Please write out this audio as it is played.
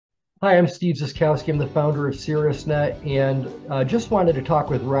Hi, I'm Steve Ziskowski. I'm the founder of Caerusnet, and just wanted to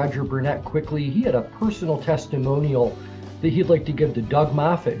talk with Roger Burnett quickly. He had a personal testimonial that he'd like to give to Doug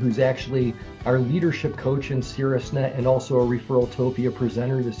Moffat, who's actually our leadership coach in Caerusnet and also a ReferralTopia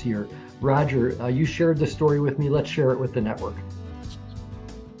presenter this year. Roger, you shared the story with me. Let's share it with the network.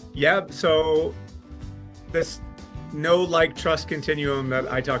 Yeah, so this know, like, trust continuum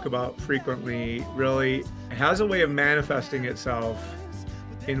that I talk about frequently really has a way of manifesting itself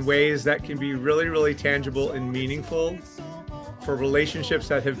in ways that can be really, really tangible and meaningful for relationships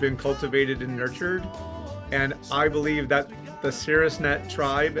that have been cultivated and nurtured. And I believe that the Caerusnet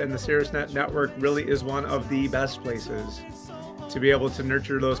tribe and the Caerusnet network really is one of the best places to be able to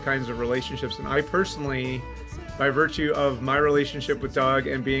nurture those kinds of relationships. And I personally, by virtue of my relationship with Doug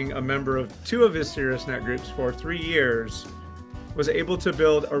and being a member of two of his Caerusnet groups for 3 years, was able to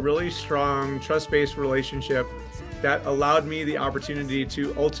build a really strong trust-based relationship that allowed me the opportunity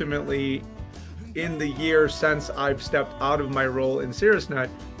to ultimately, in the year since I've stepped out of my role in Caerusnet,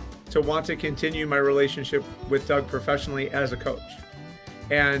 to want to continue my relationship with Doug professionally as a coach.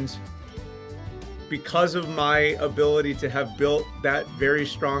 And because of my ability to have built that very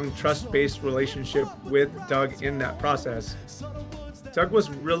strong trust-based relationship with Doug in that process, Doug was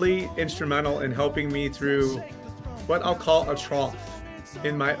really instrumental in helping me through what I'll call a trough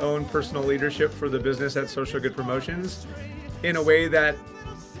in my own personal leadership for the business at Social Good Promotions, in a way that,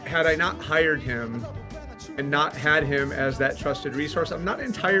 had I not hired him and not had him as that trusted resource, I'm not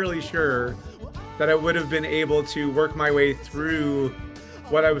entirely sure that I would have been able to work my way through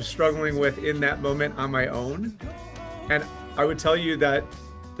what I was struggling with in that moment on my own. And I would tell you that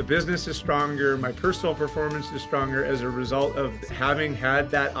the business is stronger, my personal performance is stronger as a result of having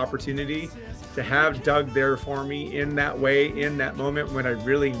had that opportunity to have Doug there for me in that way, in that moment when I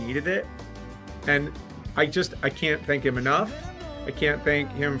really needed it. And I can't thank him enough. I can't thank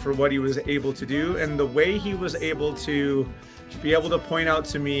him for what he was able to do and the way he was able to be able to point out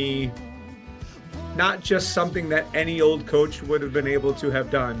to me not just something that any old coach would have been able to have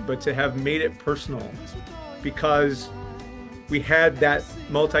done, but to have made it personal, because we had that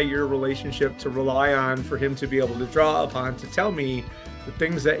multi-year relationship to rely on for him to be able to draw upon to tell me the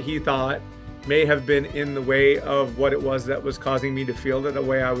things that he thought may have been in the way of what it was that was causing me to feel the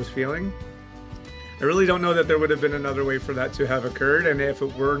way I was feeling. I really don't know that there would have been another way for that to have occurred. And if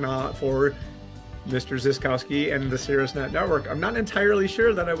it were not for Mr. Ziskowski and the Caerusnet network, I'm not entirely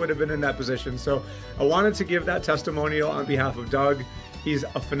sure that I would have been in that position. So I wanted to give that testimonial on behalf of Doug. He's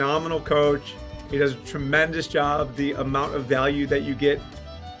a phenomenal coach. He does a tremendous job. The amount of value that you get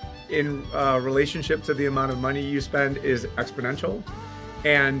in relationship to the amount of money you spend is exponential.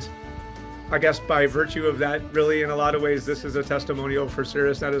 And I guess by virtue of that, really, in a lot of ways, this is a testimonial for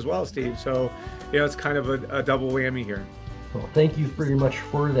Caerusnet as well, Steve. So, it's kind of a double whammy here. Well, thank you very much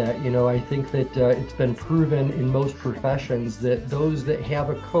for that. I think that it's been proven in most professions that those that have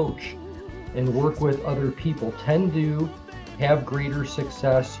a coach and work with other people tend to have greater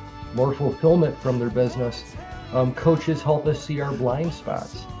success, more fulfillment from their business. Coaches help us see our blind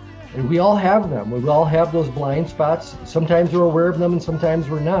spots. And we all have them. We all have those blind spots. Sometimes we're aware of them and sometimes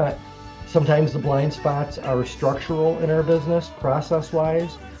we're not. Sometimes the blind spots are structural in our business,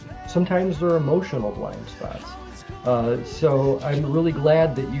 process-wise. Sometimes they're emotional blind spots. So I'm really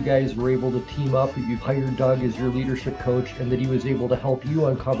glad that you guys were able to team up, that you've hired Doug as your leadership coach, and that he was able to help you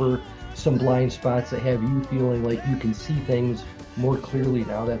uncover some blind spots that have you feeling like you can see things more clearly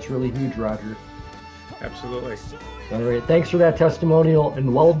now. That's really huge, Roger. Absolutely. All right. Thanks for that testimonial,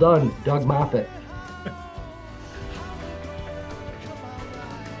 and well done, Doug Moffat.